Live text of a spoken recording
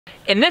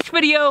In this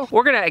video,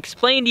 we're gonna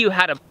explain to you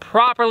how to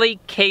properly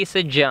case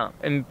a jump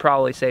and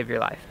probably save your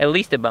life, at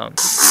least a bone.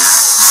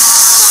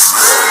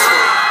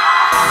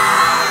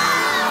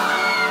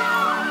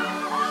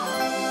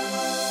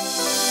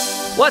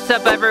 What's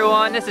up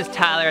everyone, this is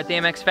Tyler at the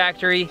MX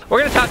Factory. We're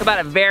gonna talk about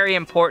a very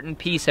important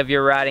piece of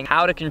your riding,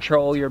 how to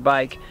control your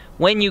bike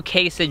when you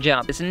case a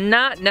jump. It's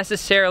not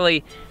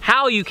necessarily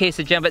how you case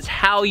a jump, it's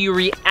how you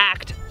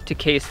react to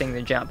casing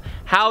the jump.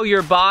 How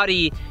your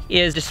body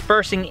is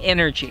dispersing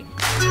energy.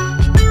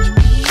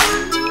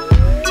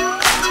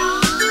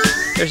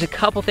 There's a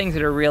couple things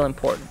that are real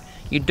important.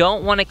 You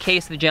don't want to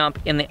case the jump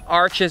in the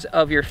arches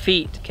of your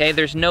feet, okay?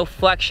 There's no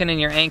flexion in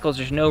your ankles,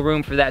 there's no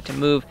room for that to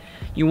move.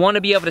 You want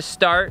to be able to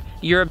start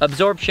your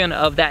absorption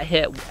of that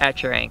hit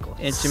at your ankle.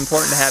 It's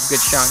important to have good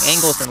strong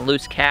ankles and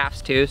loose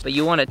calves too, but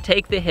you want to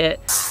take the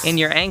hit in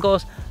your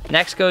ankles.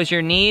 Next goes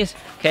your knees,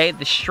 okay?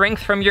 The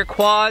strength from your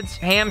quads,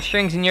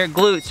 hamstrings, and your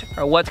glutes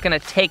are what's gonna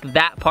take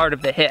that part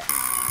of the hit,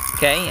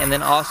 okay? And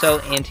then also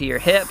into your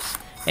hips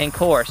and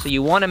core. So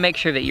you wanna make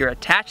sure that you're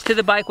attached to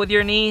the bike with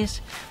your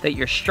knees, that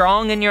you're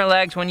strong in your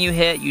legs when you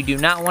hit. You do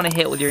not wanna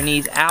hit with your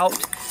knees out,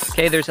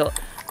 okay?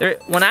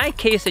 When I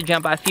case a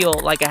jump, I feel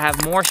like I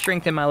have more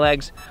strength in my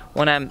legs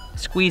when I'm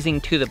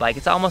squeezing to the bike.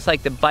 It's almost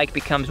like the bike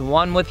becomes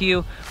one with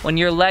you. When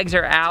your legs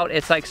are out,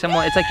 it's like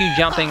you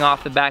jumping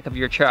off the back of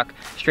your truck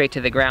straight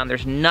to the ground.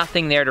 There's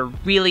nothing there to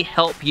really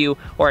help you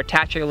or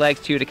attach your legs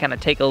to kind of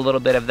take a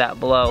little bit of that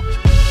blow.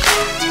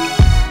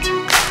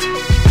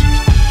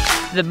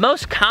 The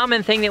most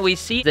common thing that we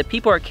see is that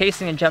people are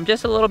casing a jump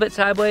just a little bit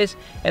sideways,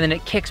 and then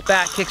it kicks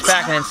back, and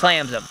then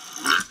slams them.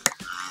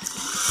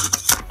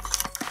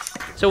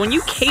 So when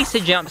you case a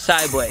jump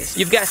sideways,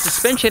 you've got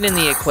suspension in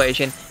the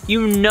equation.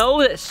 You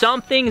know that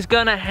something's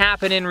gonna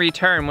happen in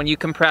return when you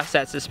compress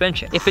that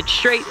suspension. If it's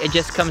straight, it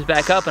just comes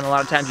back up, and a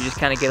lot of times you just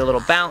kind of get a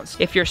little bounce.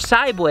 If you're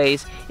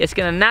sideways, it's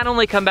gonna not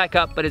only come back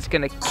up, but it's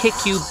gonna kick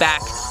you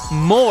back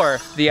more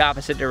the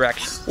opposite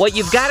direction. What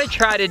you've gotta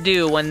try to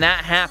do when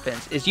that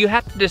happens is you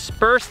have to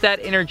disperse that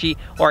energy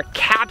or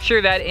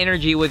capture that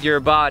energy with your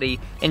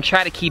body and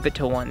try to keep it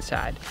to one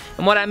side.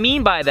 And what I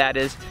mean by that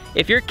is,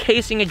 if you're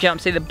casing a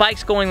jump, say the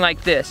bike's going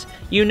like this,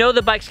 you know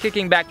the bike's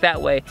kicking back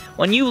that way.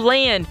 When you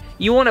land,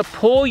 you wanna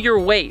pull your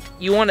weight.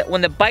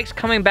 When the bike's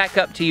coming back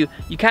up to you,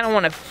 you kinda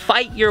wanna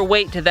fight your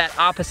weight to that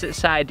opposite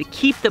side to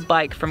keep the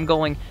bike from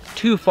going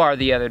too far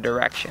the other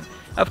direction.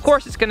 Of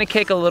course, it's gonna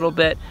kick a little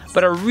bit,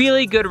 but a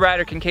really good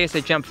rider can case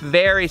a jump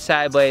very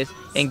sideways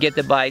and get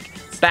the bike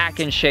back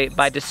in shape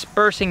by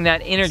dispersing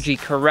that energy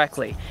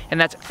correctly. And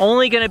that's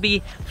only gonna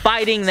be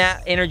fighting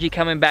that energy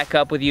coming back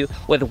up with you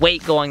with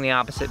weight going the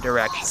opposite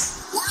direction.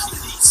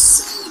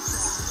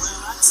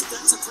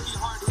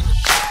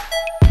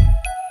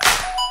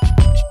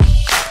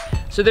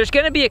 So there's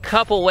gonna be a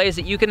couple ways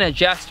that you can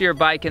adjust your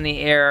bike in the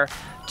air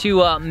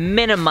to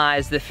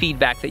minimize the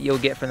feedback that you'll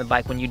get from the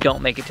bike when you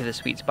don't make it to the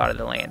sweet spot of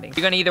the landing.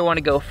 You're gonna either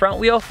wanna go front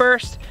wheel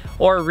first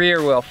or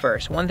rear wheel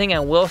first. One thing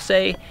I will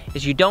say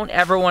is you don't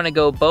ever wanna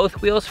go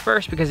both wheels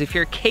first, because if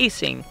you're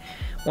casing,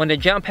 when the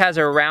jump has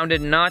a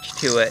rounded notch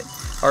to it,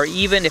 or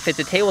even if it's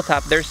a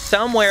tabletop, there's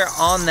somewhere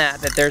on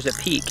that there's a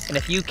peak. And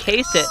if you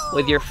case it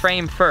with your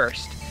frame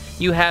first,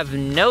 you have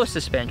no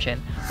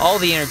suspension. All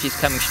the energy's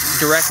coming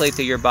directly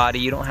through your body.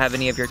 You don't have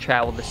any of your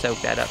travel to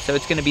soak that up. So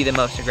it's gonna be the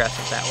most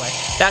aggressive that way.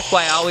 That's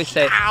why I always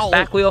say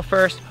back wheel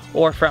first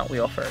or front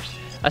wheel first.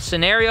 A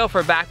scenario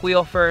for back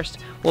wheel first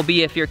will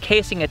be if you're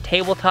casing a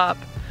tabletop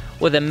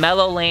with a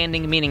mellow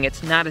landing, meaning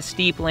it's not a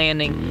steep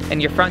landing,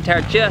 and your front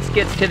tire just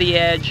gets to the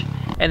edge,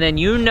 and then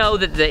you know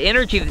that the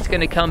energy that's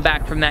gonna come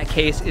back from that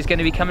case is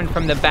gonna be coming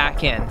from the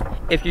back end.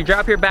 If you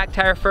drop your back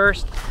tire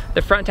first,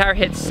 the front tire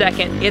hits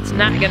second, it's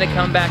not gonna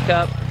come back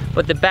up,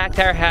 but the back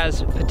tire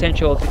has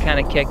potential to kind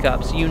of kick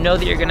up. So you know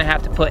that you're gonna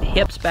have to put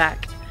hips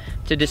back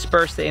to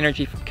disperse the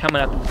energy from coming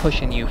up and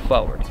pushing you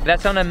forward.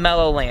 That's on a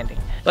mellow landing.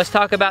 Let's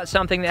talk about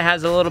something that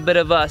has a little bit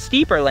of a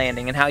steeper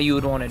landing and how you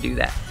would wanna do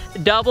that.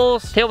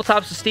 Doubles,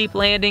 tabletops with steep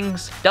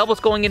landings, doubles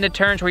going into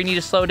turns where you need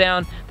to slow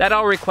down, that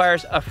all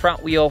requires a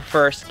front wheel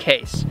first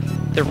case.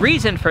 The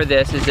reason for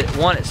this is that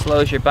one, it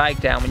slows your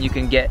bike down when you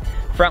can get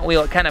front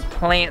wheel, it kind of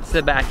plants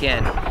the back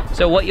end.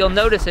 So what you'll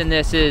notice in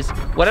this is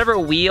whatever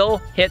wheel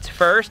hits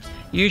first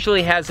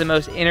usually has the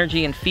most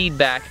energy and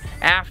feedback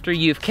after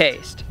you've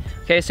cased.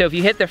 Okay, so if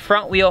you hit the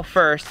front wheel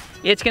first,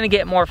 it's gonna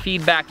get more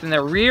feedback than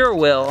the rear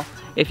wheel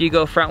if you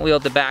go front wheel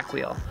to back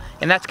wheel.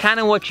 And that's kind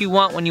of what you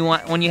want when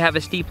you have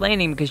a steep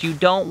landing, because you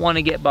don't want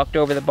to get bucked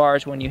over the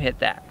bars when you hit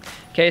that.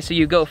 Okay, so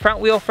you go front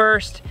wheel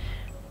first,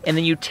 and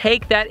then you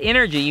take that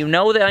energy. You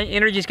know the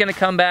energy is going to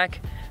come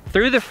back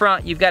through the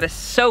front. You've got to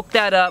soak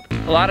that up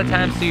a lot of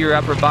times through your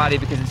upper body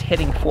because it's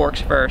hitting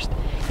forks first,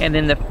 and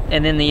then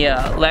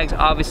the legs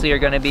obviously are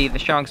going to be the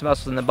strongest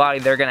muscles in the body.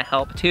 They're going to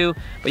help too,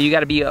 but you got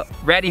to be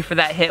ready for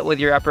that hit with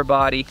your upper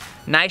body.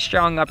 Nice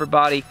strong upper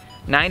body.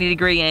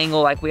 90-degree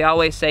angle like we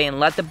always say, and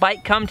let the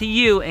bike come to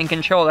you and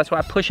control. That's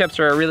why push-ups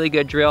are a really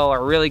good drill or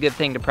a really good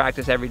thing to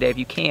practice every day if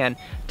you can,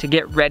 to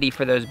get ready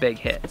for those big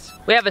hits.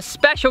 We have a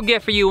special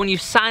gift for you when you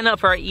sign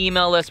up for our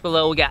email list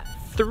below. We got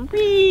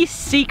 3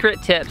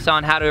 secret tips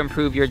on how to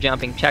improve your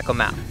jumping. Check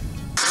them out.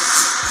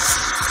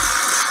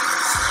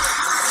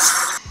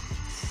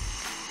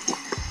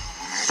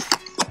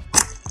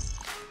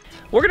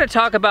 We're gonna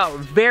talk about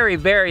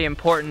very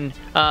important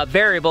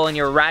variable in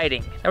your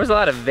riding. There was a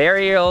lot of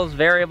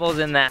variables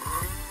in that.